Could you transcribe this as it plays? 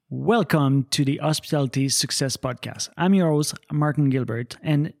Welcome to the Hospitality Success Podcast. I'm your host, Martin Gilbert,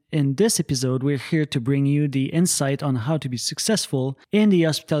 and in this episode, we're here to bring you the insight on how to be successful in the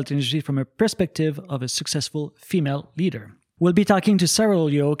hospitality industry from a perspective of a successful female leader. We'll be talking to Sara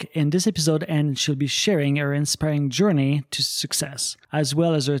Holyoke in this episode, and she'll be sharing her inspiring journey to success, as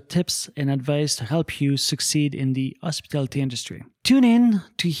well as her tips and advice to help you succeed in the hospitality industry. Tune in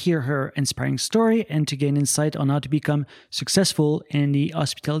to hear her inspiring story and to gain insight on how to become successful in the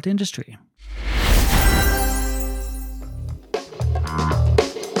hospitality industry.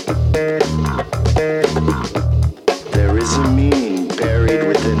 There is a meaning buried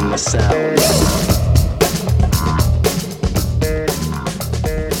within the sound.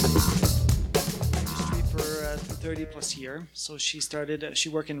 30 plus year. So she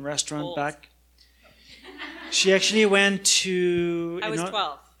worked in restaurant back. She actually went to... I was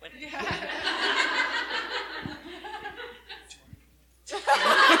 12.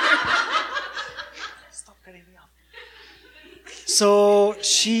 Stop cutting me off. So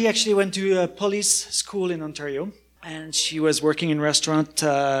she actually went to a police school in Ontario, and she was working in restaurant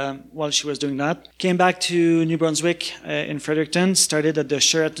while she was doing that. Came back to New Brunswick in Fredericton, started at the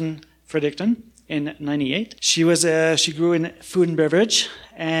Sheraton Fredericton in 1998. She grew in food and beverage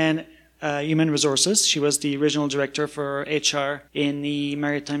and human resources. She was the regional director for HR in the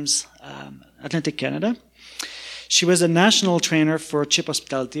Maritimes Atlantic Canada. She was a national trainer for CHIP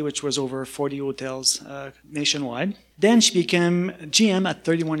Hospitality, which was over 40 hotels nationwide. Then she became GM at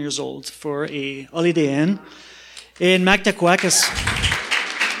 31 years old for a Holiday Inn in Mactaquac.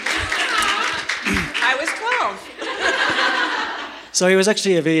 So it was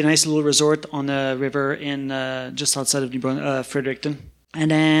actually a very nice little resort on a river in just outside of Fredericton.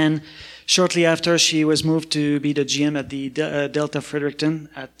 And then shortly after, she was moved to be the GM at the Delta Fredericton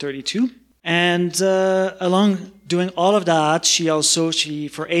at 32. And along doing all of that, she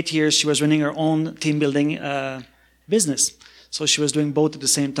for 8 years, she was running her own team building business. So she was doing both at the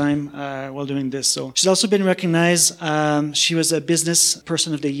same time while doing this. So she's also been recognized. She was a business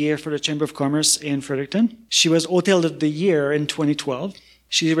person of the year for the Chamber of Commerce in Fredericton. She was Hotel of the Year in 2012.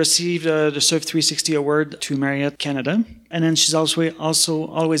 She received the Surf 360 Award to Marriott Canada. And then she's also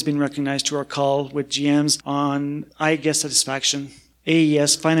always been recognized to her call with GMs on high guest satisfaction,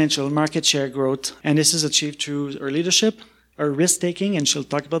 AES, financial, market share growth. And this is achieved through her leadership, her risk-taking, and she'll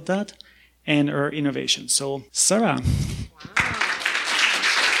talk about that, and her innovation. So, Sara.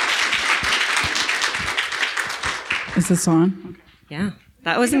 Is this on? Okay. Yeah,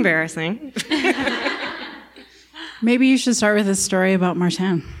 that was embarrassing. Maybe you should start with a story about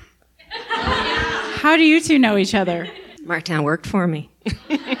Martin. How do you two know each other? Martin worked for me.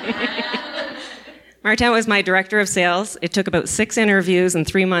 Martin was my director of sales. It took about 6 interviews and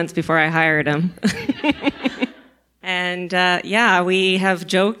 3 months before I hired him. And we have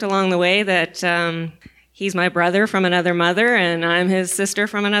joked along the way that he's my brother from another mother and I'm his sister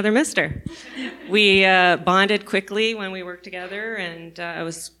from another mister. We bonded quickly when we worked together, and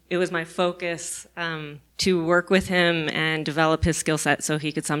it was my focus to work with him and develop his skill set so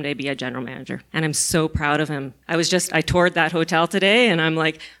he could someday be a general manager. And I'm so proud of him. I toured that hotel today, and I'm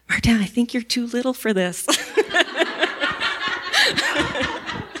like, Martin, I think you're too little for this.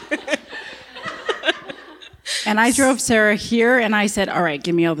 And I drove Sara here, and I said, all right,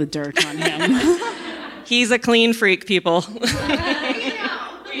 give me all the dirt on him. He's a clean freak, people.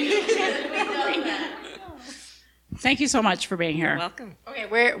 Thank you so much for being here. You're welcome. Okay,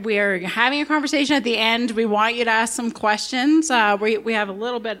 we are having a conversation at the end. We want you to ask some questions. We have a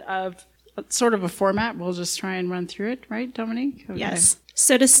little bit of sort of a format. We'll just try and run through it, right, Dominique? Okay. Yes.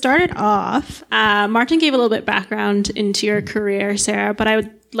 So to start it off, Martin gave a little bit background into your career, Sara, but I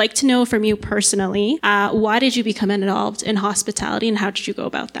would like to know from you personally, why did you become involved in hospitality and how did you go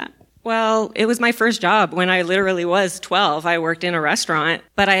about that? Well, it was my first job. When I literally was 12, I worked in a restaurant,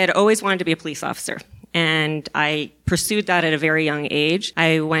 but I had always wanted to be a police officer. And I pursued that at a very young age.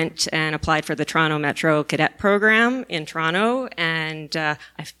 I went and applied for the Toronto Metro Cadet Program in Toronto, and I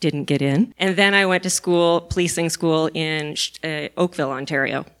didn't get in. And then I went to policing school in Oakville,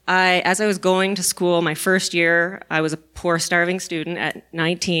 Ontario. As I was going to school, my first year, I was a poor, starving student at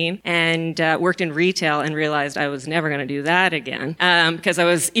 19 and worked in retail and realized I was never going to do that again because I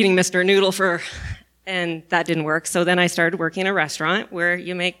was eating Mr. Noodle and that didn't work. So then I started working in a restaurant where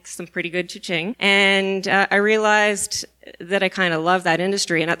you make some pretty good cha-ching. And I realized that I kind of loved that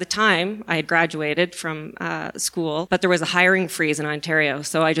industry. And at the time, I had graduated from school, but there was a hiring freeze in Ontario.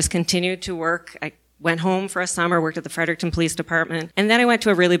 So I just continued to work. I went home for a summer, worked at the Fredericton Police Department. And then I went to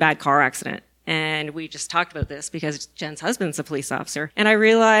a really bad car accident. And we just talked about this because Jen's husband's a police officer. And I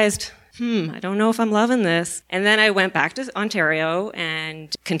realized I don't know if I'm loving this. And then I went back to Ontario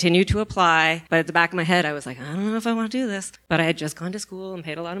and continued to apply. But at the back of my head, I was like, I don't know if I want to do this. But I had just gone to school and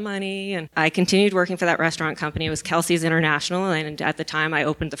paid a lot of money. And I continued working for that restaurant company. It was Kelsey's International. And at the time, I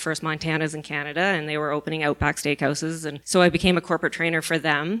opened the first Montanas in Canada, and they were opening Outback Steakhouses. And so I became a corporate trainer for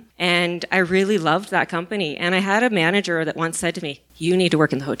them. And I really loved that company. And I had a manager that once said to me, you need to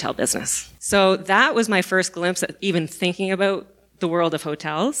work in the hotel business. So that was my first glimpse at even thinking about the world of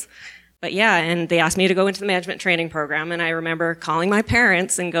hotels. But yeah, and they asked me to go into the management training program, and I remember calling my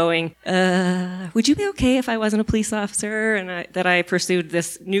parents and going, would you be okay if I wasn't a police officer? And that I pursued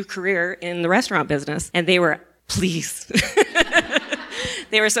this new career in the restaurant business. And they were, please.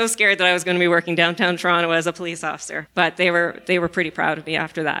 They were so scared that I was going to be working downtown Toronto as a police officer. But they were pretty proud of me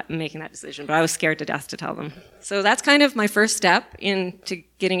after that and making that decision. But I was scared to death to tell them. So that's kind of my first step into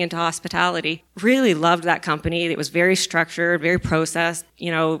getting into hospitality. Really loved that company. It was very structured, very processed.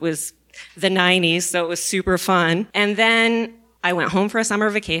 You know, it was the 90s, so it was super fun. And then I went home for a summer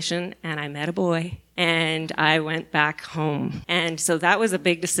vacation, and I met a boy, and I went back home. And so that was a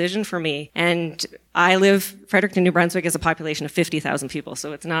big decision for me. And Fredericton, New Brunswick is a population of 50,000 people,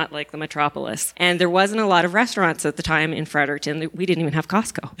 so it's not like the metropolis. And there wasn't a lot of restaurants at the time in Fredericton. We didn't even have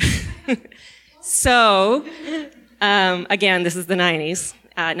Costco. So, again, this is the 90s.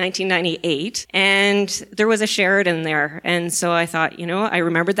 1998, and there was a Sheraton there. And so I thought, I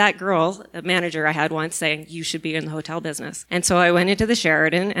remembered that girl, a manager I had once, saying, you should be in the hotel business. And so I went into the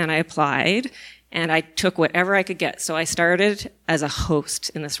Sheraton and I applied, and I took whatever I could get. So I started as a host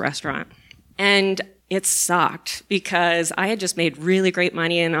in this restaurant. And it sucked because I had just made really great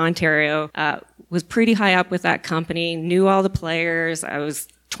money in Ontario, was pretty high up with that company, knew all the players. I was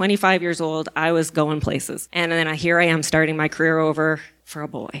 25 years old. I was going places. And then here I am starting my career over for a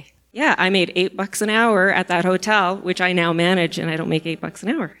boy. Yeah, I made $8 an hour at that hotel, which I now manage, and I don't make $8 an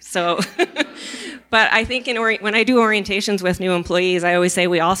hour. So, but I think when I do orientations with new employees, I always say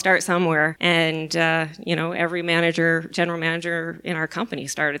we all start somewhere. And, every general manager in our company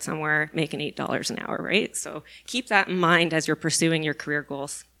started somewhere making $8 an hour, right? So keep that in mind as you're pursuing your career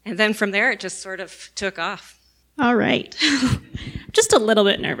goals. And then from there, it just sort of took off. All right. Just a little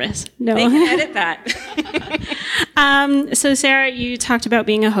bit nervous. No. They can edit that. So Sarah, you talked about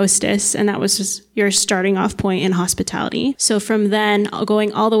being a hostess, and that was just your starting off point in hospitality. So from then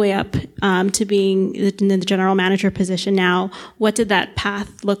going all the way up to being in the general manager position now, what did that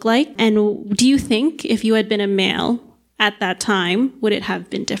path look like? And do you think if you had been a male at that time, would it have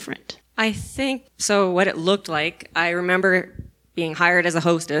been different? I think so. What it looked like, I remember being hired as a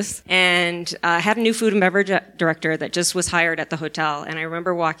hostess, and I had a new food and beverage director that just was hired at the hotel. And I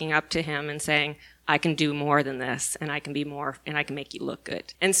remember walking up to him and saying, I can do more than this, and I can be more, and I can make you look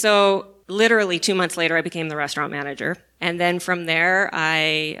good. And so literally 2 months later, I became the restaurant manager. And then from there,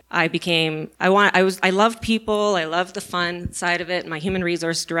 I loved people. I loved the fun side of it. My human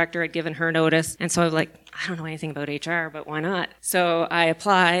resource director had given her notice. And so I was like, I don't know anything about HR, but why not? So I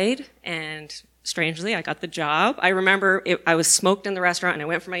applied, and strangely, I got the job. I remember I was smoked in the restaurant, and I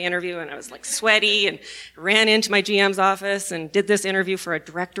went for my interview, and I was like sweaty, and ran into my GM's office and did this interview for a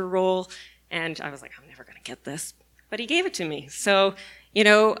director role. And I was like, I'm never going to get this. But he gave it to me. So,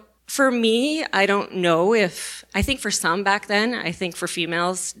 for me, I don't know I think for some back then, I think for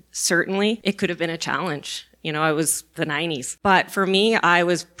females, certainly, it could have been a challenge. I was the 90s. But for me, I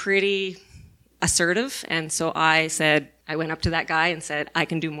was pretty assertive. And so I went up to that guy and said, I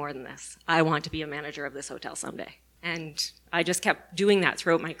can do more than this. I want to be a manager of this hotel someday. And I just kept doing that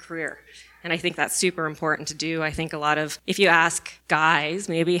throughout my career. And I think that's super important to do. I think if you ask guys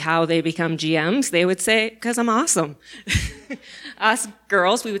maybe how they become GMs, they would say, because I'm awesome. Us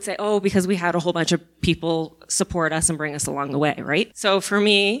girls, we would say, because we had a whole bunch of people support us and bring us along the way, right? So for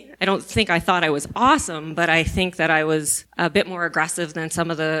me, I don't think I thought I was awesome, but I think that I was a bit more aggressive than some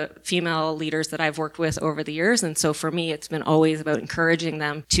of the female leaders that I've worked with over the years. And so for me, it's been always about encouraging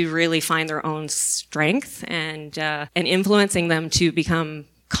them to really find their own strength and influencing them to become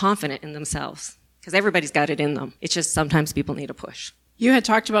confident in themselves, because everybody's got it in them. It's just sometimes people need a push. You had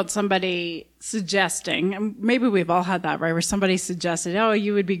talked about somebody suggesting, and maybe we've all had that, right, where somebody suggested,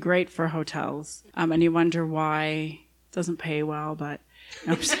 you would be great for hotels, and you wonder why it doesn't pay well, but...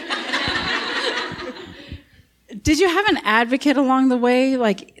 Did you have an advocate along the way?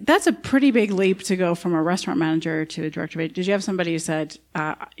 Like, that's a pretty big leap to go from a restaurant manager to a director. Did you have somebody who said,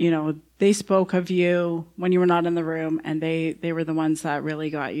 they spoke of you when you were not in the room, and they were the ones that really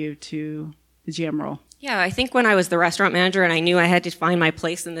got you to the GM role? Yeah, I think when I was the restaurant manager and I knew I had to find my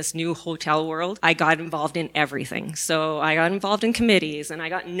place in this new hotel world, I got involved in everything. So I got involved in committees, and I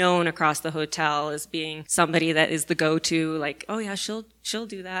got known across the hotel as being somebody that is the go-to, like, she'll she'll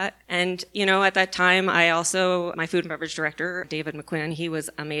do that. And, at that time, my food and beverage director, David McQuinn, he was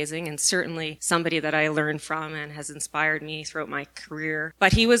amazing and certainly somebody that I learned from and has inspired me throughout my career.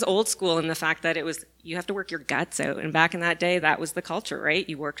 But he was old school in the fact that you have to work your guts out. And back in that day, that was the culture, right?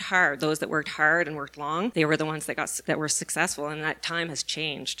 You worked hard. Those that worked hard and worked long, they were the ones that were successful. And that time has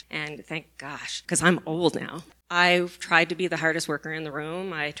changed. And thank gosh, because I'm old now. I tried to be the hardest worker in the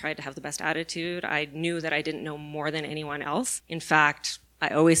room. I tried to have the best attitude. I knew that I didn't know more than anyone else. In fact, I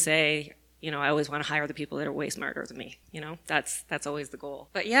always say, I always want to hire the people that are way smarter than me. That's always the goal.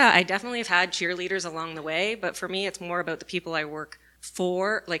 But yeah, I definitely have had cheerleaders along the way. But for me, it's more about the people I work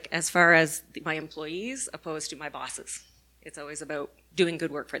for, like as far as my employees, opposed to my bosses. It's always about doing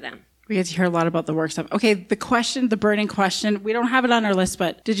good work for them. We get to hear a lot about the work stuff. Okay, the burning question, we don't have it on our list,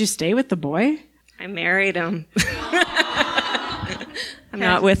 but did you stay with the boy? I married him. I'm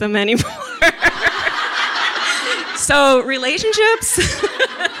not with him anymore. So relationships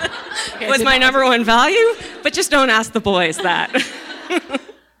was my number one value, but just don't ask the boys that.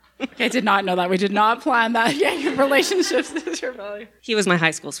 Okay, I did not know that. We did not plan that. Yeah, your relationships is your value. He was my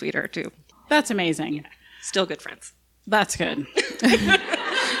high school sweetheart, too. That's amazing. Yeah. Still good friends. That's good.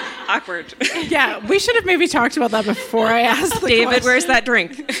 Awkward. Yeah, we should have maybe talked about that before I asked the David, question. where's that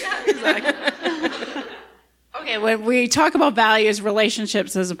drink? Yeah, exactly. Okay, when we talk about values,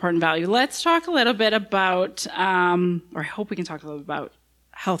 relationships is an important value. Let's talk a little bit about, or I hope we can talk a little about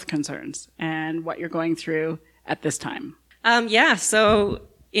health concerns and what you're going through at this time. So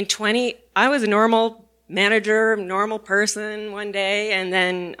I was a normal manager, normal person one day, and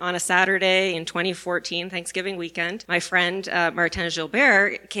then on a Saturday in 2014, Thanksgiving weekend, my friend Martin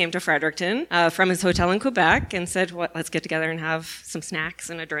Gilbert came to Fredericton from his hotel in Quebec and said, let's get together and have some snacks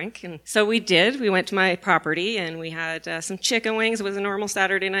and a drink. And so we did. We went to my property and we had some chicken wings. It was a normal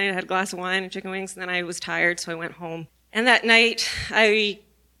Saturday night. I had a glass of wine and chicken wings, and then I was tired, so I went home. And that night, I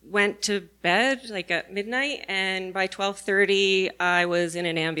went to bed like at midnight, and by 12:30 I was in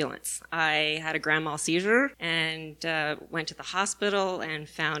an ambulance. I had a grand mal seizure and went to the hospital and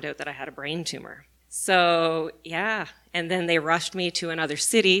found out that I had a brain tumor. So yeah, and then they rushed me to another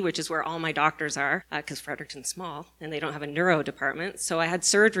city, which is where all my doctors are, because Fredericton's small and they don't have a neuro department. So I had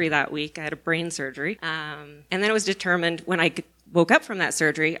surgery that week. I had a brain surgery, and then it was determined when I woke up from that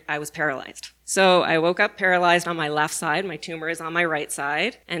surgery, I was paralyzed. So I woke up paralyzed on my left side. My tumor is on my right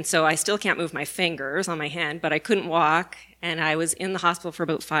side. And so I still can't move my fingers on my hand, but I couldn't walk. And I was in the hospital for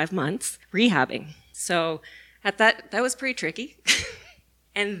about 5 months rehabbing. So that was pretty tricky.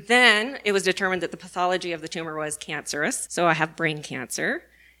 And then it was determined that the pathology of the tumor was cancerous. So I have brain cancer.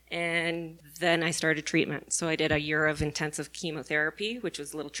 And then I started treatment. So I did a year of intensive chemotherapy, which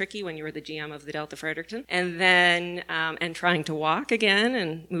was a little tricky when you were the GM of the Delta Fredericton. And then, and trying to walk again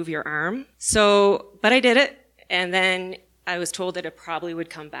and move your arm. But I did it. And then I was told that it probably would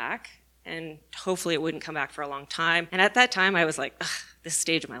come back. And hopefully it wouldn't come back for a long time. And at that time I was like, this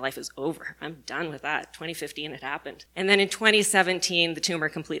stage of my life is over. I'm done with that. 2015 it happened. And then in 2017, the tumor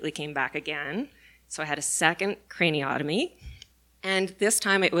completely came back again. So I had a second craniotomy. And this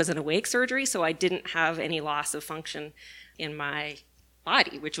time it was an awake surgery, so I didn't have any loss of function in my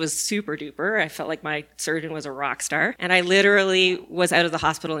body, which was super duper. I felt like my surgeon was a rock star. And I literally was out of the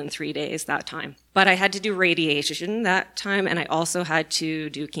hospital in 3 days that time. But I had to do radiation that time, and I also had to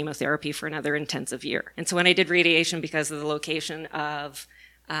do chemotherapy for another intensive year. And so when I did radiation, because of the location of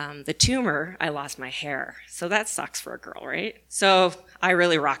the tumor, I lost my hair. So that sucks for a girl, right? So I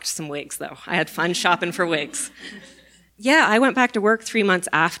really rocked some wigs, though. I had fun shopping for wigs. Yeah, I went back to work 3 months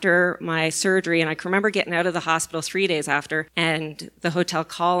after my surgery, and I can remember getting out of the hospital 3 days after, and the hotel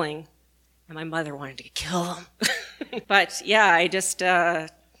calling, and my mother wanted to kill them. But yeah, I just,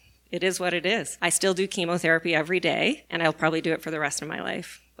 it is what it is. I still do chemotherapy every day, and I'll probably do it for the rest of my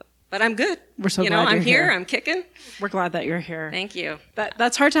life. But I'm good. We're so glad I'm you're here. I'm kicking. We're glad that you're here. Thank you.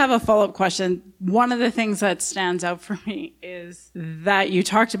 That's hard to have a follow-up question. One of the things that stands out for me is that you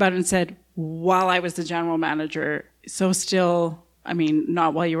talked about and said, while I was the general manager, so still, I mean,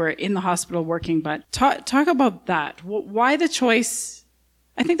 not while you were in the hospital working, but talk about that. Why the choice?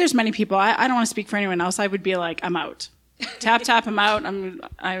 I think there's many people, I don't want to speak for anyone else, I would be like, I'm out. Tap, I'm out.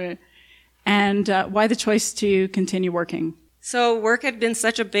 And why the choice to continue working? So work had been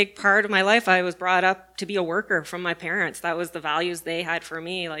such a big part of my life. I was brought up to be a worker from my parents. That was the values they had for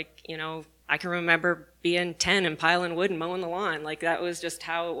me. Like, I can remember being 10 and piling wood and mowing the lawn. Like, that was just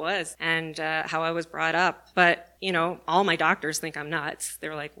how it was and how I was brought up. But, all my doctors think I'm nuts.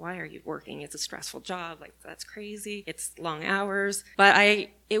 They're like, why are you working? It's a stressful job. Like, that's crazy. It's long hours. But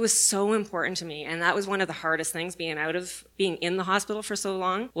it was so important to me. And that was one of the hardest things being in the hospital for so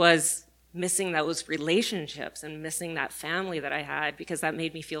long was missing those relationships and missing that family that I had, because that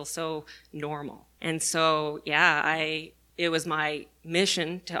made me feel so normal. And so, it was my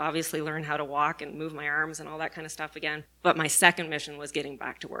mission to obviously learn how to walk and move my arms and all that kind of stuff again. But my second mission was getting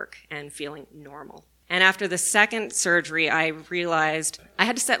back to work and feeling normal. And after the second surgery, I realized I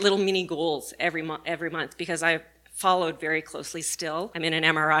had to set little mini goals every month, because I followed very closely still. I'm in an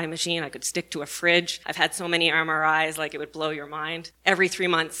MRI machine. I could stick to a fridge. I've had so many MRIs, like it would blow your mind. Every 3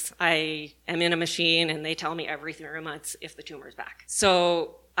 months, I am in a machine, and they tell me every 3 months if the tumor's back.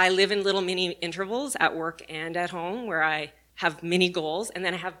 So I live in little mini intervals at work and at home, where I have mini goals, and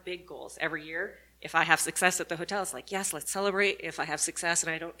then I have big goals every year. If I have success at the hotel, it's like, yes, let's celebrate. If I have success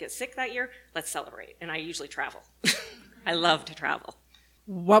and I don't get sick that year, let's celebrate. And I usually travel. I love to travel.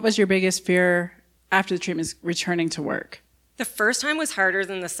 What was your biggest fear after the treatment, returning to work? The first time was harder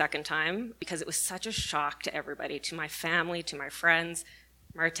than the second time, because it was such a shock to everybody, to my family, to my friends.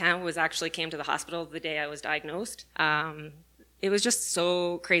 Martin came to the hospital the day I was diagnosed. It was just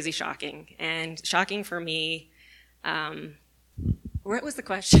so crazy shocking. And shocking for me. What was the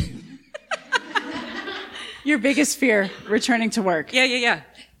question? Your biggest fear, returning to work. Yeah.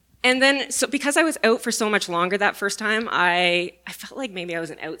 And then, so because I was out for so much longer that first time, I felt like maybe I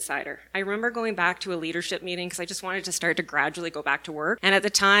was an outsider. I remember going back to a leadership meeting because I just wanted to start to gradually go back to work. And at the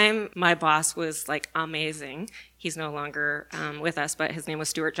time, my boss was like amazing. He's no longer with us, but his name was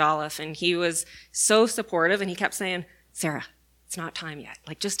Stuart Jolliffe. And he was so supportive, and he kept saying, Sarah, it's not time yet.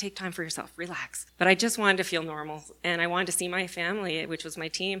 Like, just take time for yourself, relax. But I just wanted to feel normal, and I wanted to see my family, which was my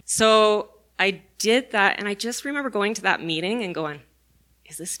team. So I did that, and I just remember going to that meeting and going,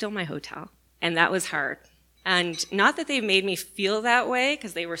 is this still my hotel? And that was hard. And not that they made me feel that way,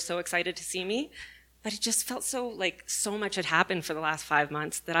 because they were so excited to see me, but it just felt so much had happened for the last 5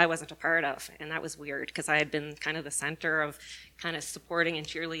 months that I wasn't a part of. And that was weird, because I had been kind of the center of kind of supporting and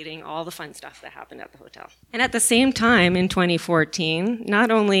cheerleading all the fun stuff that happened at the hotel. And at the same time, in 2014,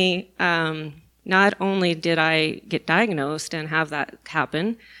 not only did I get diagnosed and have that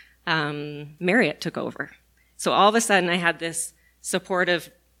happen, Marriott took over. So all of a sudden, I had this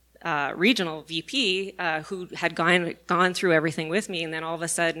supportive regional VP who had gone through everything with me, and then all of a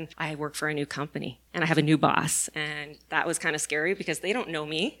sudden I work for a new company and I have a new boss, and that was kind of scary because they don't know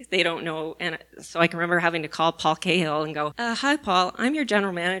me, they don't know. And so I can remember having to call Paul Cahill and go, hi Paul, I'm your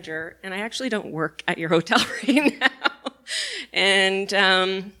general manager and I actually don't work at your hotel right now. And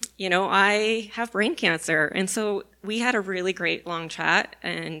I have brain cancer. And so we had a really great long chat,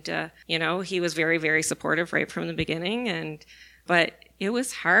 and he was very, very supportive right from the beginning. But it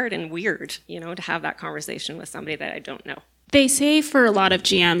was hard and weird, to have that conversation with somebody that I don't know. They say for a lot of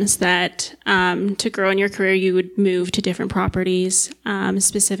GMs that to grow in your career, you would move to different properties,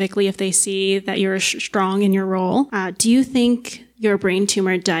 specifically if they see that you're strong in your role. Do you think your brain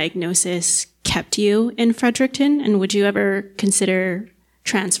tumor diagnosis kept you in Fredericton, and would you ever consider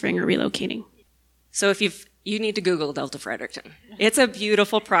transferring or relocating? So if you need to Google Delta Fredericton. It's a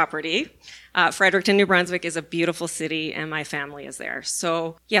beautiful property. Fredericton, New Brunswick is a beautiful city, and my family is there.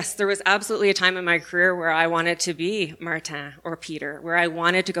 So yes, there was absolutely a time in my career where I wanted to be Martin or Peter, where I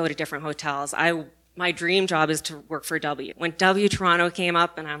wanted to go to different hotels. My dream job is to work for W. When W Toronto came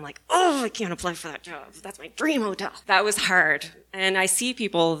up, and I'm like, I can't apply for that job. That's my dream hotel. That was hard. And I see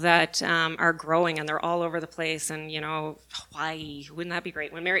people that are growing, and they're all over the place. And, Hawaii, wouldn't that be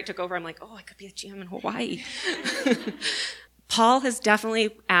great? When Marriott took over, I'm like, I could be a GM in Hawaii. Paul has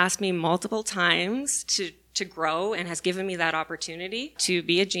definitely asked me multiple times to grow, and has given me that opportunity to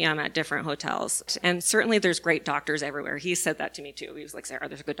be a GM at different hotels. And certainly there's great doctors everywhere. He said that to me too. He was like, Sarah,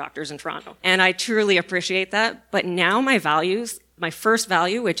 there's good doctors in Toronto. And I truly appreciate that. But now my first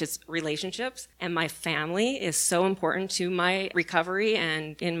value, which is relationships, and my family is so important to my recovery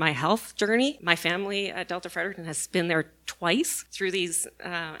and in my health journey. My family at Delta Fredericton has been there twice through these,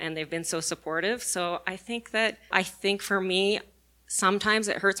 and they've been so supportive. So I think for me, sometimes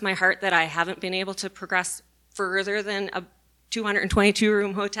it hurts my heart that I haven't been able to progress further than a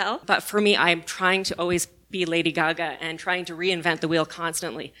 222-room hotel. But for me, I'm trying to always be Lady Gaga and trying to reinvent the wheel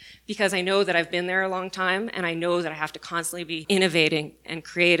constantly, because I know that I've been there a long time, and I know that I have to constantly be innovating and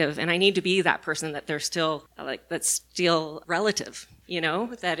creative, and I need to be that person that they're still that's still relative,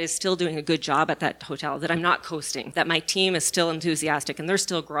 that is still doing a good job at that hotel, that I'm not coasting, that my team is still enthusiastic and they're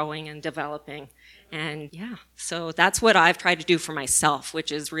still growing and developing. And so that's what I've tried to do for myself,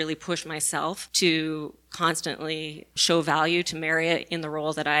 which is really push myself to constantly show value to Marriott in the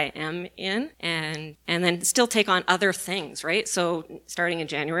role that I am in, and then still take on other things, right? So starting in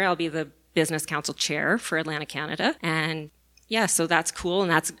January, I'll be the Business Council Chair for Atlantic Canada. And so that's cool, and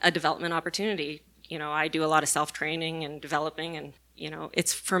that's a development opportunity. I do a lot of self-training and developing, and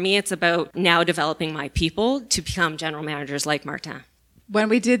For me, it's about now developing my people to become general managers like Martin. When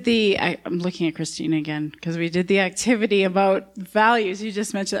we did I'm looking at Christine again, because we did the activity about values, you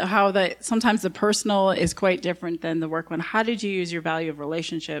just mentioned how sometimes the personal is quite different than the work one. How did you use your value of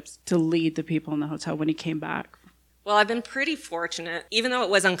relationships to lead the people in the hotel when you came back? Well, I've been pretty fortunate. Even though it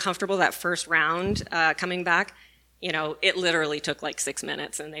was uncomfortable that first round coming back, it literally took like 6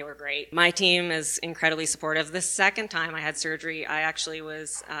 minutes and they were great. My team is incredibly supportive. The second time I had surgery, I actually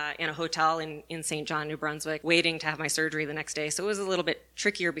was in a hotel in St. John, New Brunswick, waiting to have my surgery the next day. So it was a little bit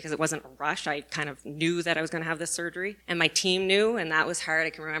trickier because it wasn't a rush. I kind of knew that I was going to have this surgery. And my team knew, and that was hard. I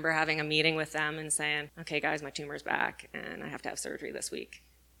can remember having a meeting with them and saying, okay, guys, my tumor's back and I have to have surgery this week.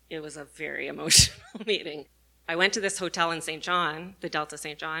 It was a very emotional meeting. I went to this hotel in St. John, the Delta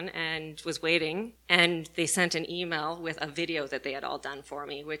St. John, and was waiting, and they sent an email with a video that they had all done for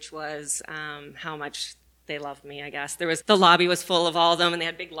me, which was how much they loved me, I guess. The lobby was full of all of them, and they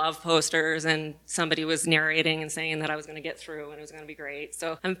had big love posters, and somebody was narrating and saying that I was going to get through and it was going to be great.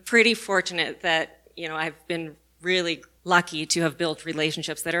 So I'm pretty fortunate that, I've been really lucky to have built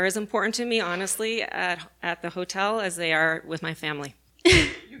relationships that are as important to me, honestly, at the hotel as they are with my family.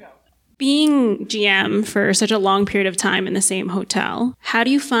 Being GM for such a long period of time in the same hotel, how do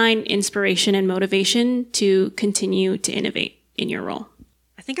you find inspiration and motivation to continue to innovate in your role?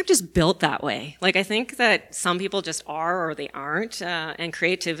 I think I'm just built that way. I think that some people just are or they aren't. And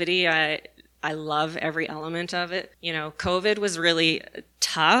creativity, I love every element of it. COVID was really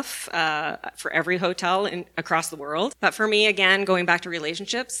tough for every hotel across the world. But for me, again, going back to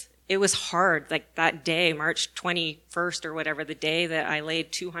relationships, it was hard. That day, March 21st or whatever, the day that I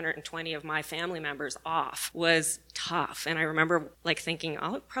laid 220 of my family members off was tough. And I remember thinking,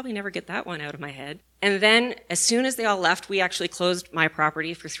 I'll probably never get that one out of my head. And then as soon as they all left, we actually closed my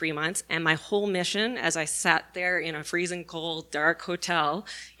property for 3 months. And my whole mission as I sat there in a freezing cold, dark hotel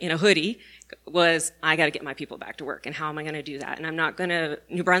in a hoodie was, I got to get my people back to work. And how am I going to do that? And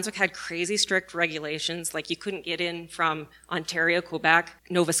New Brunswick had crazy strict regulations. You couldn't get in from Ontario, Quebec,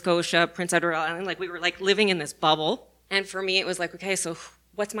 Nova Scotia, Prince Edward Island. We were living in this bubble. And for me, it was okay, so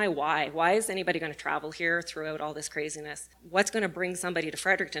what's my why? Why is anybody going to travel here throughout all this craziness? What's going to bring somebody to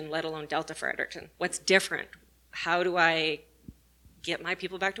Fredericton, let alone Delta Fredericton? What's different? How do I get my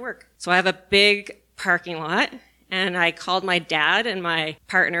people back to work? So I have a big parking lot. And I called my dad and my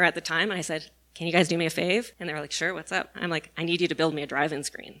partner at the time, and I said, can you guys do me a fave? And they were like, sure, what's up? I'm like, I need you to build me a drive-in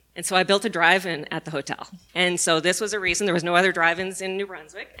screen. And so I built a drive-in at the hotel. And so this was a reason. There was no other drive-ins in New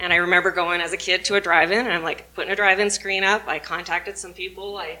Brunswick. And I remember going as a kid to a drive-in, and I'm putting a drive-in screen up. I contacted some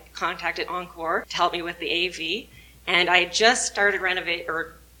people. I contacted Encore to help me with the AV. And I just started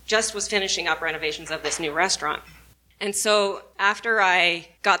just was finishing up renovations of this new restaurant. And so after I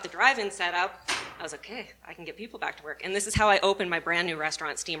got the drive-in set up, I was okay, I can get people back to work. And this is how I opened my brand new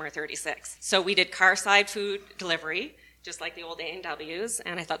restaurant, Steamer 36. So we did car-side food delivery, just like the old A&Ws,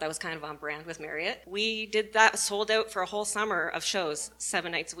 and I thought that was kind of on brand with Marriott. We did that, sold out for a whole summer of shows,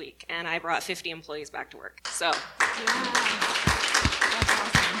 7 nights a week, and I brought 50 employees back to work. So,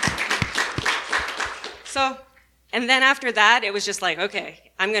 and then after that, it was just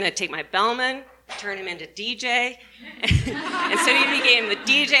okay, I'm going to take my bellman, turn him into DJ. And so he became the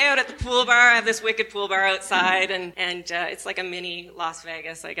DJ out at the pool bar. I have this wicked pool bar outside, and it's like a mini Las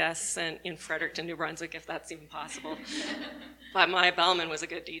Vegas, I guess, and in Fredericton, New Brunswick, if that's even possible. But my bellman was a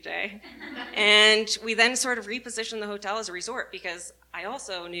good DJ. And we then sort of repositioned the hotel as a resort because I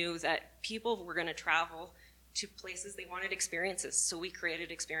also knew that people were going to travel to places they wanted experiences, so we created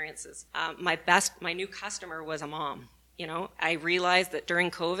experiences. My new customer was a mom. I realized that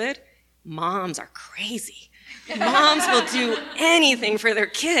during COVID, moms are crazy. Moms will do anything for their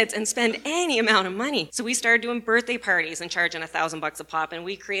kids and spend any amount of money. So we started doing birthday parties and charging $1,000 a pop, and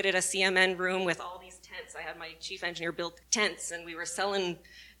we created a CMN room with all these tents. I had my chief engineer build tents, and we were selling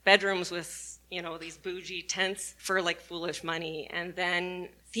bedrooms with, these bougie tents for foolish money. And then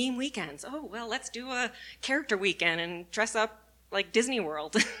theme weekends. Oh, well, let's do a character weekend and dress up like Disney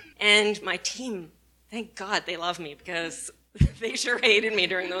World. And my team, thank God they love me because they sure hated me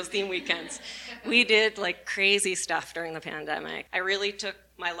during those theme weekends. We did crazy stuff during the pandemic. I really took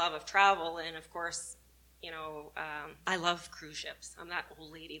my love of travel, and of course, I love cruise ships. I'm that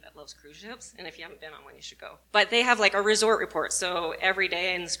old lady that loves cruise ships, and if you haven't been on one, you should go. But they have a resort report, so every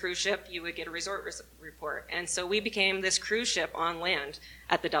day in this cruise ship, you would get a resort report. And so we became this cruise ship on land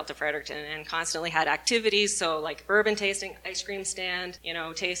at the Delta Fredericton and constantly had activities, so bourbon tasting, ice cream stand,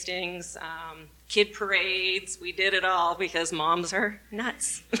 tastings, kid parades. We did it all because moms are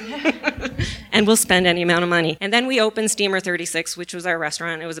nuts. And we'll spend any amount of money. And then we opened Steamer 36, which was our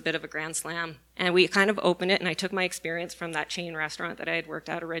restaurant. It was a bit of a grand slam. And we kind of opened it, and I took my experience from that chain restaurant that I had worked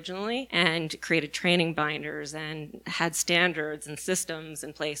at originally and created training binders and had standards and systems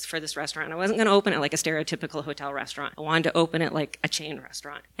in place for this restaurant. I wasn't going to open it like a stereotypical hotel restaurant. I wanted to open it like a chain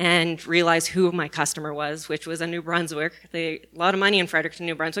restaurant and realize who my customer was, which was a New Brunswick. A lot of money in Fredericton,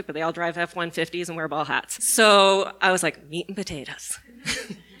 New Brunswick, but they all drive F-150s and wear ball hats. So I was like, meat and potatoes.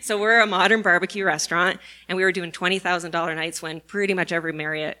 So we're a modern barbecue restaurant, and we were doing $20,000 nights when pretty much every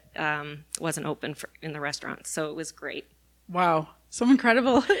Marriott wasn't open in the restaurant. So it was great. Wow. Some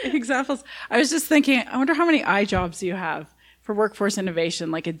incredible examples. I was just thinking, I wonder how many eye jobs you have for workforce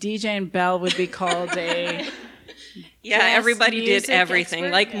innovation. Like a DJ and Bell would be called a... Yeah, everybody did everything,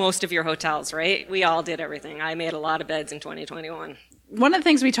 expert. like most of your hotels, right? We all did everything. I made a lot of beds in 2021. One of the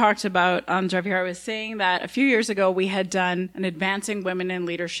things we talked about on Drive Here, I was saying that a few years ago we had done an Advancing Women in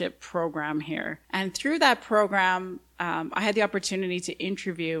Leadership program here. And through that program, I had the opportunity to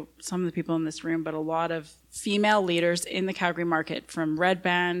interview some of the people in this room, but a lot of female leaders in the Calgary market, from red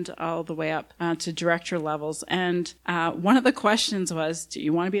band all the way up to director levels. And one of the questions was, do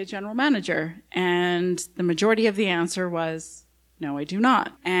you want to be a general manager? And the majority of the answer was, no, I do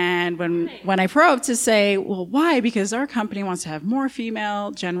not. And when I probed to say, well, why? Because our company wants to have more female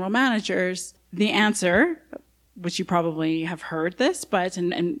general managers, the answer, which you probably have heard this, but,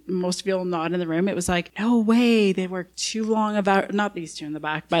 and most of you will nod in the room, it was like, no way, they work too long of hours, not these two in the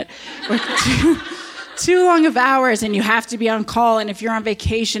back, but work too long of hours, and you have to be on call, and if you're on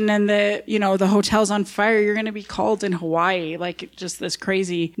vacation and the hotel's on fire, you're going to be called in Hawaii. Like, just this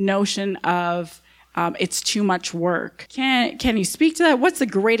crazy notion of it's too much work. Can you speak to that? What's the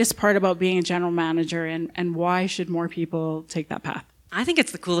greatest part about being a general manager, and why should more people take that path? I think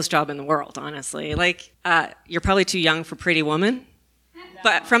it's the coolest job in the world, honestly. Like, you're probably too young for Pretty Woman.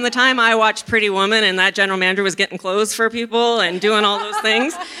 But from the time I watched Pretty Woman and that general manager was getting clothes for people and doing all those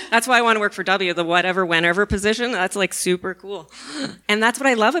things, that's why I want to work for W, the whatever, whenever position. That's like super cool. And that's what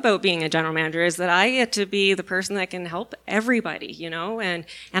I love about being a general manager, is that I get to be the person that can help everybody, and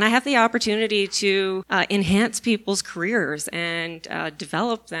I have the opportunity to enhance people's careers and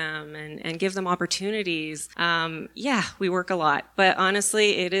develop them and give them opportunities. We work a lot, but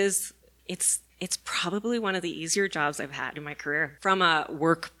honestly, it's probably one of the easier jobs I've had in my career from a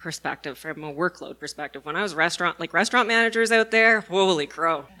work perspective, from a workload perspective. When I was restaurant managers out there, holy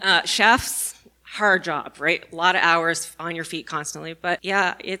crow. Chefs, hard job, right? A lot of hours on your feet constantly. But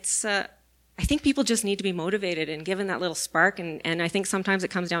yeah, it's, I think people just need to be motivated and given that little spark. And I think sometimes it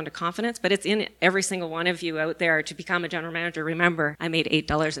comes down to confidence, but it's in every single one of you out there to become a general manager. Remember, I made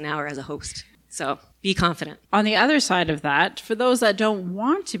 $8 an hour as a host. So be confident. On the other side of that, for those that don't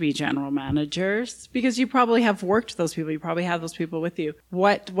want to be general managers, because you probably have worked with those people, you probably have those people with you,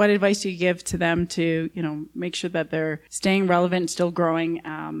 what advice do you give to them to, make sure that they're staying relevant, still growing,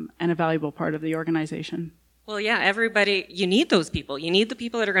 and a valuable part of the organization? Well, yeah, everybody, you need those people. You need the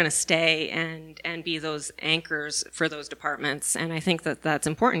people that are going to stay and be those anchors for those departments. And I think that that's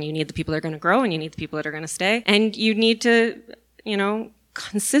important. You need the people that are going to grow, and you need the people that are going to stay. And you need to,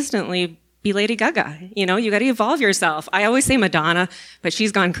 consistently be Lady Gaga. You got to evolve yourself. I always say Madonna, but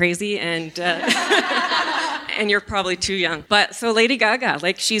she's gone crazy, and and you're probably too young. But so Lady Gaga,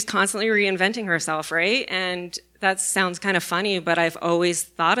 like, she's constantly reinventing herself, right? And that sounds kind of funny, but I've always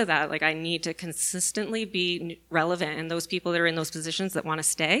thought of that. Like, I need to consistently be relevant, and those people that are in those positions that want to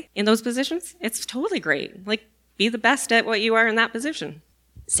stay in those positions, it's totally great. Like, be the best at what you are in that position.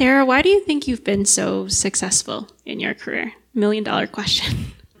 Sara, why do you think you've been so successful in your career? $1 million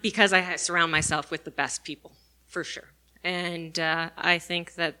question. Because I surround myself with the best people, for sure. And I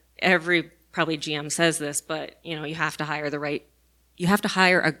think that every probably GM says this, but you have to hire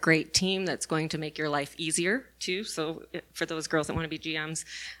a great team that's going to make your life easier too. So for those girls that want to be GMs,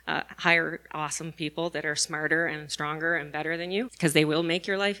 hire awesome people that are smarter and stronger and better than you, because they will make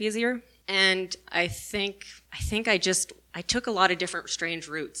your life easier. And I think I took a lot of different strange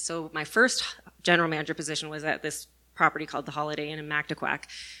routes. So my first general manager position was at this property called the Holiday Inn in Mactaquac,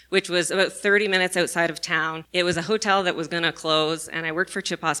 which was about 30 minutes outside of town. It was a hotel that was going to close, and I worked for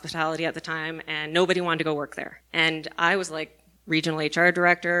Chip Hospitality at the time, and nobody wanted to go work there. And I was like regional HR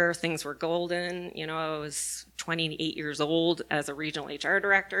director. Things were golden. I was 28 years old as a regional HR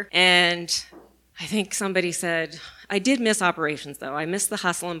director. And I think somebody said, I did miss operations, though. I missed the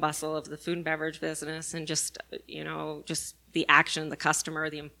hustle and bustle of the food and beverage business, and just the action, the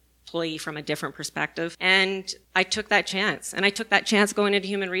customer, the employee from a different perspective. And I took that chance. And I took that chance going into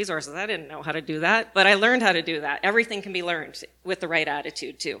human resources. I didn't know how to do that, but I learned how to do that. Everything can be learned with the right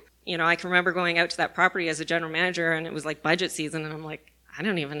attitude too. You know, I can remember going out to that property as a general manager, and it was like budget season, and I'm like, I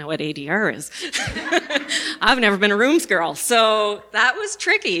don't even know what ADR is. I've never been a rooms girl. So that was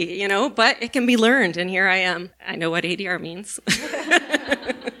tricky, you know, but it can be learned. And here I am. I know what ADR means.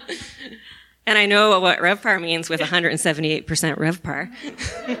 And I know what RevPAR means with 178% RevPAR.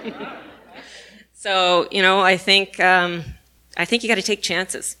 So, you know, I think you got to take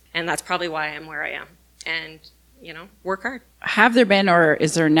chances. And that's probably why I'm where I am. And, you know, work hard. Have there been, or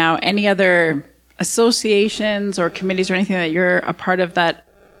is there now, any other associations or committees or anything that you're a part of that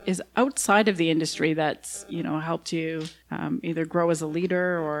is outside of the industry that's, you know, helped you either grow as a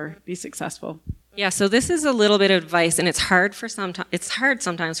leader or be successful? Yeah, so this is a little bit of advice, and it's hard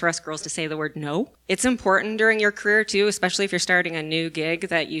sometimes for us girls to say the word no. It's important during your career too, especially if you're starting a new gig,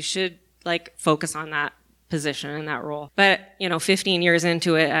 that you should like focus on that position and that role. But, you know, 15 years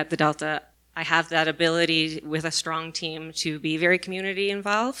into it at the Delta, I have that ability with a strong team to be very community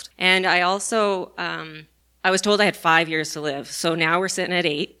involved. And I also, I was told I had 5 years to live. So now we're sitting at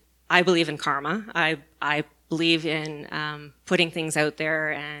 8. I believe in karma. I believe in putting things out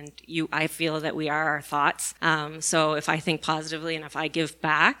there, and I feel that we are our thoughts. So if I think positively and if I give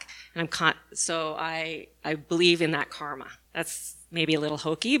back, and I believe in that karma. That's maybe a little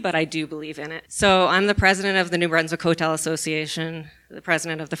hokey, but I do believe in it. So I'm the president of the New Brunswick Hotel Association, the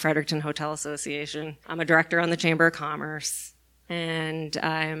president of the Fredericton Hotel Association. I'm a director on the Chamber of Commerce, and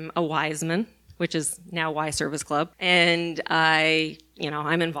I'm a Wiseman, which is now Y Service Club. And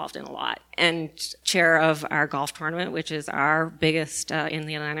I'm involved in a lot. And chair of our golf tournament, which is our biggest in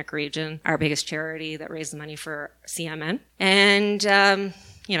the Atlantic region, our biggest charity that raises money for CMN. And,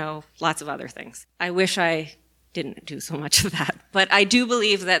 lots of other things. I wish I didn't do so much of that. But I do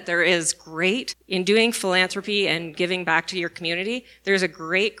believe that there is great, in doing philanthropy and giving back to your community, there's a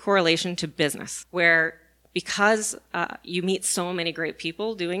great correlation to business, where because you meet so many great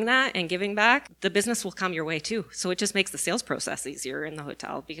people doing that and giving back, the business will come your way too. So it just makes the sales process easier in the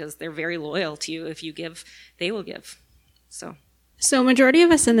hotel because they're very loyal to you. If you give, they will give. So majority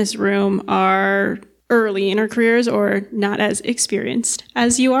of us in this room are early in our careers or not as experienced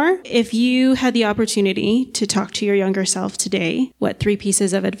as you are. If you had the opportunity to talk to your younger self today, what 3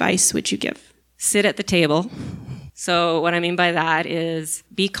 pieces of advice would you give? Sit at the table. So what I mean by that is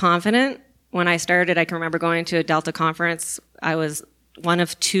be confident. When I started, I can remember going to a Delta conference. I was one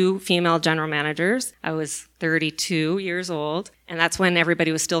of 2 female general managers. I was 32 years old, and that's when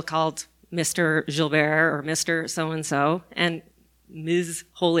everybody was still called Mr. Gilbert or Mr. So-and-so, and Ms.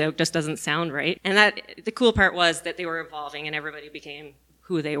 Holyoke just doesn't sound right. And the cool part was that they were evolving and everybody became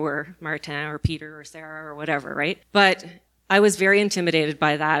who they were, Martin or Peter or Sarah or whatever, right? But I was very intimidated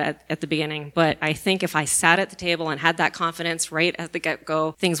by that at the beginning. But I think if I sat at the table and had that confidence right at the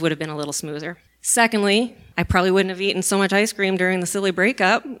get-go, things would have been a little smoother. Secondly, I probably wouldn't have eaten so much ice cream during the silly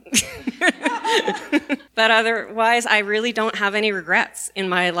breakup. But otherwise, I really don't have any regrets in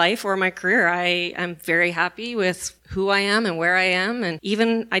my life or my career. I am very happy with who I am and where I am. And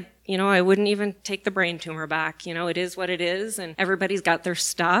even, I wouldn't even take the brain tumor back. It is what it is, and everybody's got their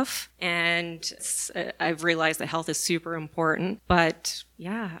stuff. And I've realized that health is super important. But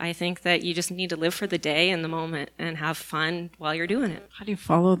yeah, I think that you just need to live for the day and the moment and have fun while you're doing it. How do you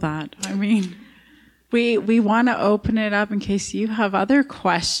follow that? I mean, we want to open it up in case you have other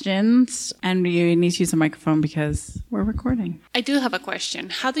questions, and you need to use the microphone because we're recording. I do have a question.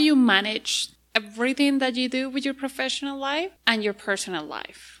 How do you manage everything that you do with your professional life and your personal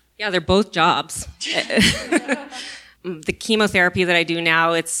life? Yeah, they're both jobs. The chemotherapy that I do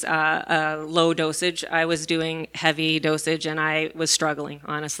now, it's low dosage. I was doing heavy dosage and I was struggling,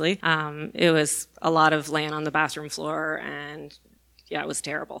 honestly. It was a lot of laying on the bathroom floor, and yeah, it was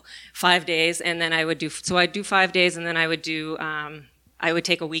terrible. 5 days, and then I'd do 5 days, and then I would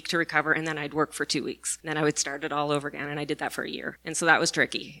take a week to recover, and then I'd work for 2 weeks. Then I would start it all over again, and I did that for a year. And so that was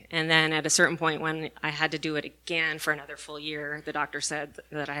tricky. And then at a certain point when I had to do it again for another full year, the doctor said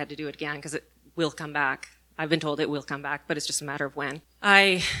that I had to do it again because it will come back. I've been told it will come back, but it's just a matter of when.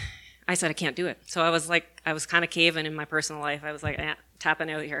 I said I can't do it. So I was kind of caving in my personal life. I was like,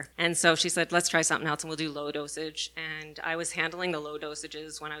 tapping out here. And so she said, let's try something else and we'll do low dosage. And I was handling the low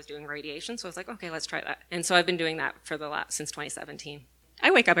dosages when I was doing radiation. So I was like, okay, let's try that. And so I've been doing that for since 2017.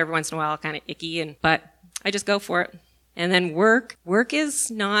 I wake up every once in a while kind of icky, but I just go for it. And then work is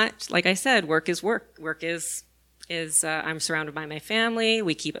not, like I said, work is work. Work is I'm surrounded by my family.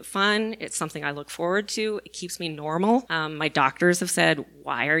 We keep it fun. It's something I look forward to. It keeps me normal. My doctors have said,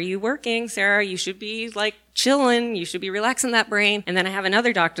 why are you working, Sarah? You should be chilling. You should be relaxing that brain. And then I have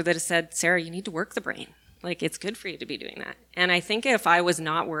another doctor that has said, Sarah, you need to work the brain. Like, it's good for you to be doing that. And I think if I was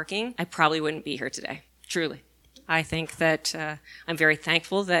not working, I probably wouldn't be here today. Truly. I think that I'm very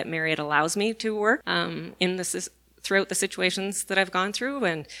thankful that Marriott allows me to work throughout the situations that I've gone through.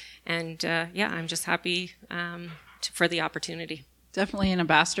 And I'm just happy for the opportunity. Definitely an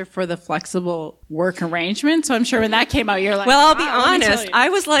ambassador for the flexible work arrangement. So I'm sure when that came out, you're like, well, I'll be wow, honest. I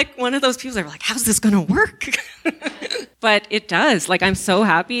was like one of those people that were like, how's this going to work? But it does. Like, I'm so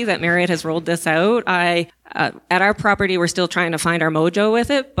happy that Marriott has rolled this out. At our property, we're still trying to find our mojo with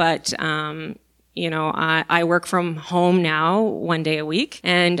it. But, I work from home now 1 day a week,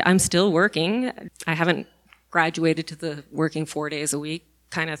 and I'm still working. I haven't graduated to the working 4 days a week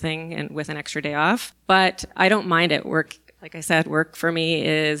kind of thing and with an extra day off. But I don't mind it. Work, like I said, work for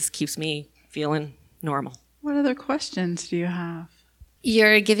me keeps me feeling normal. What other questions do you have?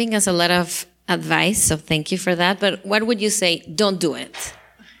 You're giving us a lot of advice, so thank you for that. But what would you say? Don't do it.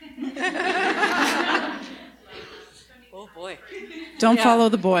 Oh, boy. Don't follow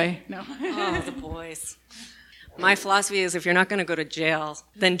the boy. No. Oh, the boys. My philosophy is if you're not going to go to jail,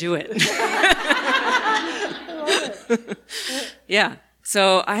 then do it. Yeah.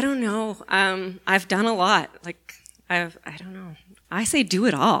 So I don't know. I've done a lot. Like, I don't know. I say do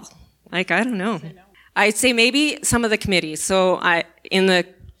it all. Like, I don't know. I'd say maybe some of the committees. So in the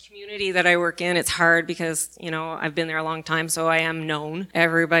community that I work in, it's hard because, I've been there a long time, so I am known.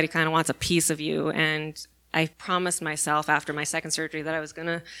 Everybody kind of wants a piece of you. And I promised myself after my second surgery that I was going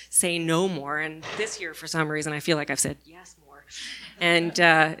to say no more. And this year, for some reason, I feel like I've said yes more. And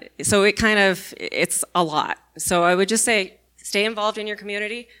so it's a lot. So I would just say, stay involved in your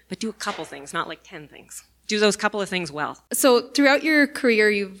community, but do a couple things, not like 10 things. Do those couple of things well. So throughout your career,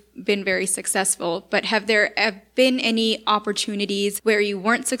 you've been very successful, but have there been any opportunities where you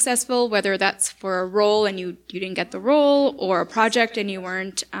weren't successful, whether that's for a role and you didn't get the role, or a project and you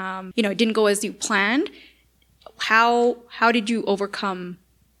weren't, it didn't go as you planned? How did you overcome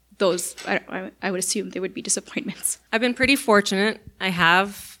those? I would assume they would be disappointments. I've been pretty fortunate.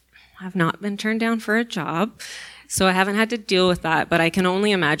 I've not been turned down for a job, so I haven't had to deal with that, but I can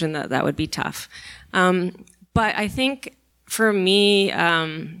only imagine that would be tough. But I think for me,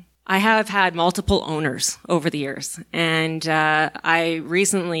 I have had multiple owners over the years, and I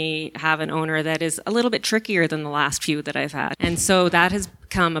recently have an owner that is a little bit trickier than the last few that I've had. And so that has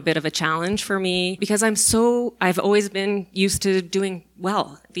become a bit of a challenge for me because I've always been used to doing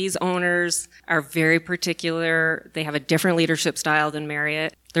well. These owners are very particular. They have a different leadership style than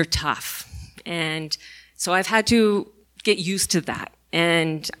Marriott. They're tough. And so I've had to get used to that.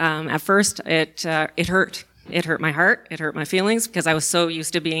 And at first, it hurt. It hurt my heart. It hurt my feelings because I was so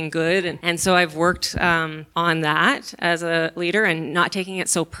used to being good. And so I've worked on that as a leader and not taking it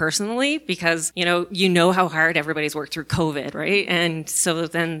so personally because, you know how hard everybody's worked through COVID, right? And so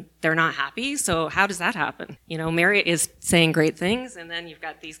then they're not happy. So how does that happen? Marriott is saying great things and then you've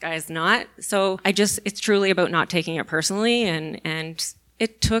got these guys not. So it's truly about not taking it personally. And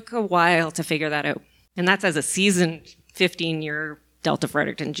it took a while to figure that out. And that's as a seasoned 15-year Delta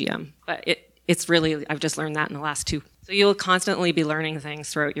Fredericton GM. But it's really, I've just learned that in the last 2. So you'll constantly be learning things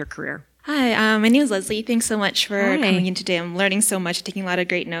throughout your career. Hi, my name is Leslie. Thanks so much for coming in today. I'm learning so much, taking a lot of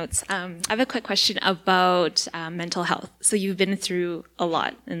great notes. I have a quick question about mental health. So you've been through a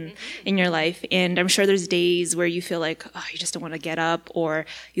lot in your life, and I'm sure there's days where you feel like, you just don't want to get up or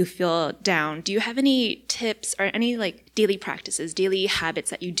you feel down. Do you have any tips or any daily practices, daily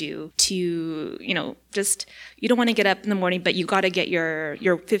habits that you do to, just, you don't want to get up in the morning, but you got to get your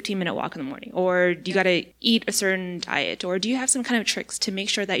 15-minute walk in the morning, or you got to eat a certain diet, or do you have some kind of tricks to make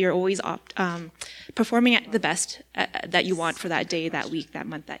sure that you're always performing at the best that you want for that day, that week, that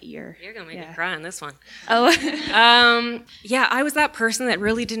month, that year? You're going to make me cry on this one. Oh. I was that person that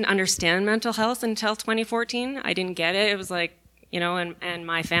really didn't understand mental health until 2014. I didn't get it. It was like, and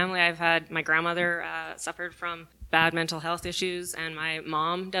my family, my grandmother suffered from bad mental health issues, and my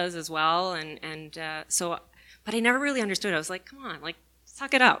mom does as well. But I never really understood. I was like, come on,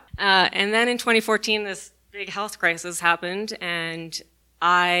 suck it up. And then in 2014, this big health crisis happened, and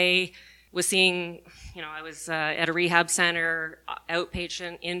I was seeing, I was at a rehab center,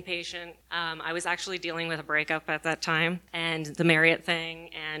 outpatient, inpatient. I was actually dealing with a breakup at that time, and the Marriott thing,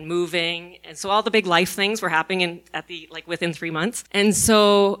 and moving, and so all the big life things were happening within 3 months. And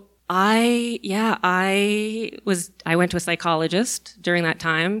so I went to a psychologist during that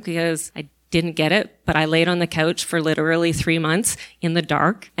time because I didn't get it, but I laid on the couch for literally 3 months in the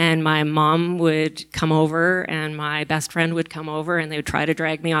dark, and my mom would come over and my best friend would come over and they would try to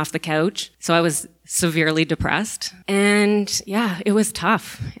drag me off the couch. So I was severely depressed, and yeah, it was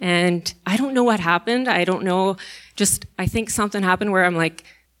tough. And I don't know what happened. I don't know, I think something happened where I'm like,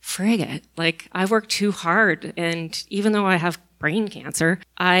 frig it. Like, I worked too hard, and even though I have brain cancer,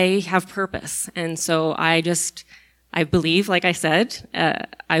 I have purpose. And so I believe, like I said,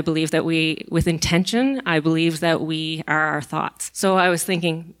 I believe that with intention, I believe that we are our thoughts. So I was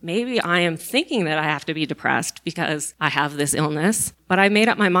thinking, maybe I am thinking that I have to be depressed because I have this illness. But I made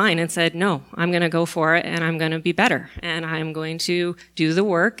up my mind and said, no, I'm going to go for it and I'm going to be better. And I'm going to do the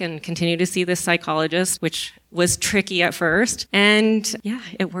work and continue to see this psychologist, which was tricky at first. And yeah,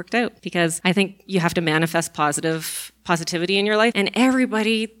 it worked out because I think you have to manifest positivity in your life. And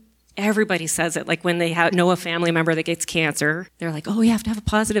everybody says it. Like when they know a family member that gets cancer, they're like, oh, you have to have a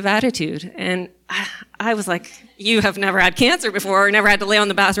positive attitude. And I was like, you have never had cancer before, or never had to lay on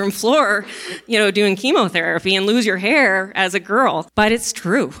the bathroom floor, doing chemotherapy and lose your hair as a girl. But it's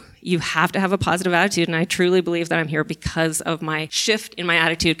true. You have to have a positive attitude. And I truly believe that I'm here because of my shift in my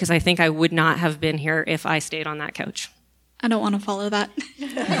attitude, because I think I would not have been here if I stayed on that couch. I don't want to follow that.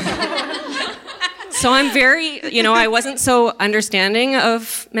 So I'm very, I wasn't so understanding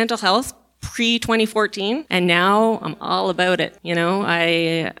of mental health pre-2014, and now I'm all about it.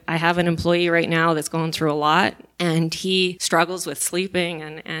 I have an employee right now that's going through a lot, and he struggles with sleeping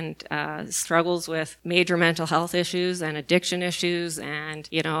and struggles with major mental health issues and addiction issues. And,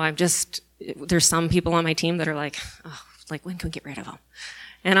 there's some people on my team that are like, oh, like, when can we get rid of him?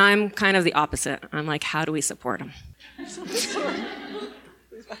 And I'm kind of the opposite. I'm like, how do we support him? I feel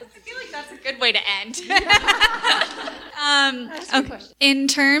like that's a good way to end. Okay. In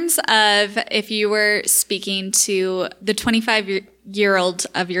terms of if you were speaking to the 25-year-old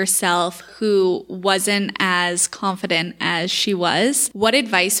of yourself who wasn't as confident as she was, what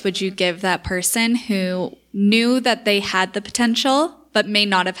advice would you give that person who knew that they had the potential but may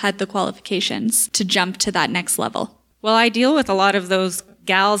not have had the qualifications to jump to that next level? Well, I deal with a lot of those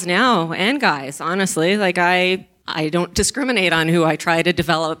gals now and guys, honestly. Like I don't discriminate on who I try to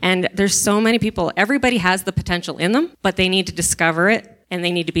develop. And there's so many people. Everybody has the potential in them, but they need to discover it and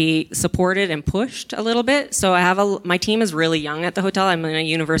they need to be supported and pushed a little bit. So my team is really young at the hotel. I'm in a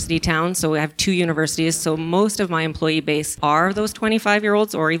university town, so we have 2 universities. So most of my employee base are those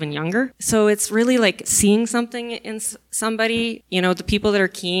 25-year-olds or even younger. So it's really like seeing something in somebody, the people that are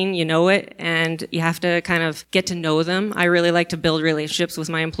keen, it, and you have to kind of get to know them. I really like to build relationships with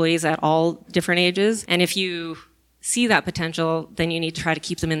my employees at all different ages. And if you see that potential, then you need to try to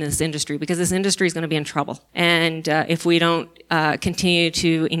keep them in this industry, because this industry is going to be in trouble. And if we don't continue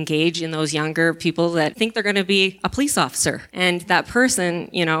to engage in those younger people that think they're going to be a police officer, and that person,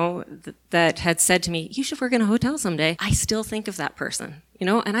 that had said to me, you should work in a hotel someday, I still think of that person, and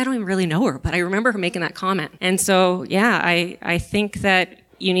I don't even really know her, but I remember her making that comment. And so, yeah, I think that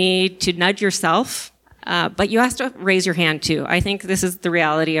you need to nudge yourself. But you have to raise your hand too. I think this is the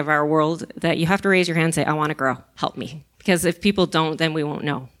reality of our world, that you have to raise your hand and say, I want to grow. Help me. Because if people don't, then we won't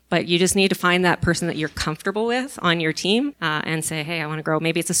know. But you just need to find that person that you're comfortable with on your team and say, hey, I want to grow.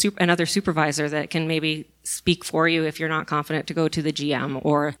 Maybe it's another supervisor that can maybe speak for you if you're not confident to go to the GM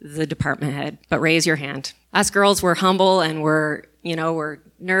or the department head. But raise your hand. Us girls, we're humble and we're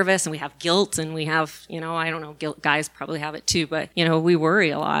nervous and we have guilt and we have, I don't know, guilt. Guys probably have it too, but, we worry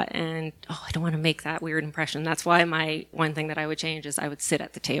a lot and, I don't want to make that weird impression. That's why my one thing that I would change is I would sit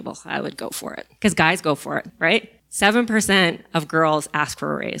at the table. I would go for it. Because guys go for it, right? 7% of girls ask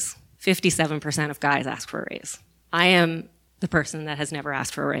for a raise. 57% of guys ask for a raise. I am the person that has never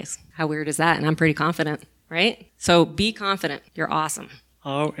asked for a raise. How weird is that? And I'm pretty confident, right? So be confident. You're awesome.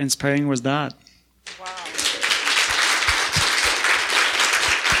 How inspiring was that? Wow.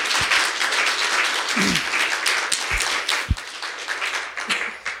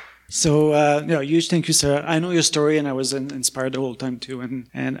 So, huge thank you, Sarah. I know your story, and I was inspired the whole time too,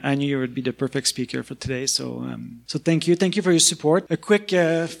 and I knew you would be the perfect speaker for today. So thank you. Thank you for your support. A quick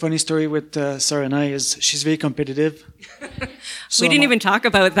funny story with Sarah and I is she's very competitive. We didn't even talk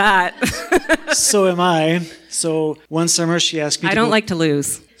about that. So am I. So one summer she asked me I don't like to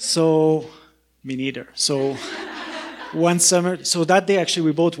lose. So, me neither. So one summer, so that day actually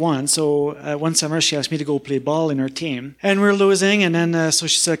we both won. So one summer she asked me to go play ball in her team, and we're losing. And then so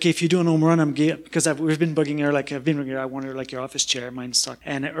she said, "Okay, if you do an home run, I'm gay." Because we've been bugging her, I want her like your office chair. Mine sucked,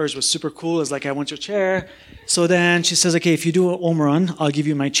 and hers was super cool. It's like, I want your chair. So then she says, "Okay, if you do a home run, I'll give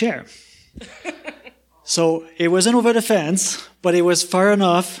you my chair." So it wasn't over the fence, but it was far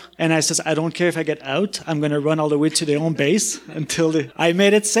enough. And I says, "I don't care if I get out. I'm gonna run all the way to the home base until I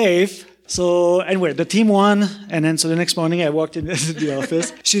made it safe." So anyway, the team won, and then so the next morning I walked into the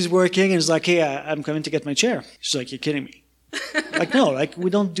office. She's working, and it's like, hey, I'm coming to get my chair. She's like, you're kidding me. Like, no, like we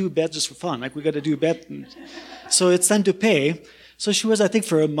don't do bet just for fun. Like we got to do bet. So it's time to pay. So she was, I think,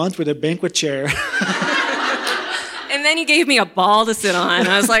 for a month with a banquet chair. And then he gave me a ball to sit on.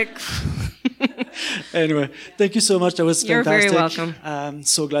 I was like... Anyway, thank you so much. That was You're fantastic. very welcome.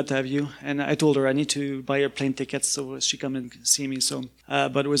 So glad to have you. And I told her I need to buy her plane tickets so she come and see me. So,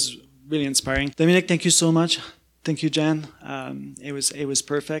 but it was really inspiring. Dominic, thank you so much. Thank you, Jen. It was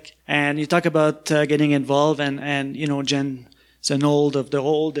perfect. And you talk about getting involved, and you know, Jen is an old of the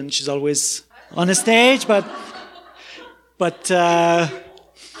old, and she's always on the stage, but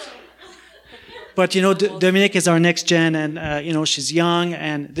you know, Dominic is our next gen, and you know, she's young,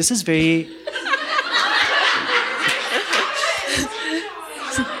 and this is very.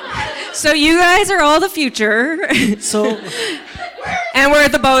 So you guys are all the future. So. And we're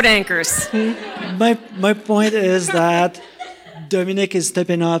the boat anchors. My point is that Dominic is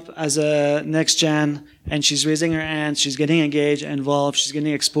stepping up as a next gen, and she's raising her hand, she's getting engaged, involved, she's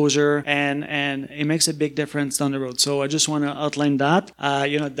getting exposure, and it makes a big difference down the road. So I just want to outline that.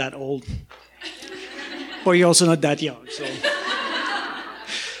 You're not that old, but you're also not that young.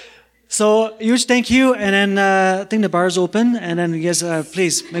 So huge thank you, and then I think the bar is open, and then you guys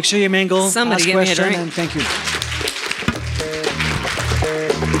please make sure you mingle, Somebody ask give me a questions, drink. and thank you.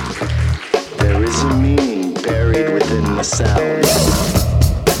 There is a meaning buried within the sound.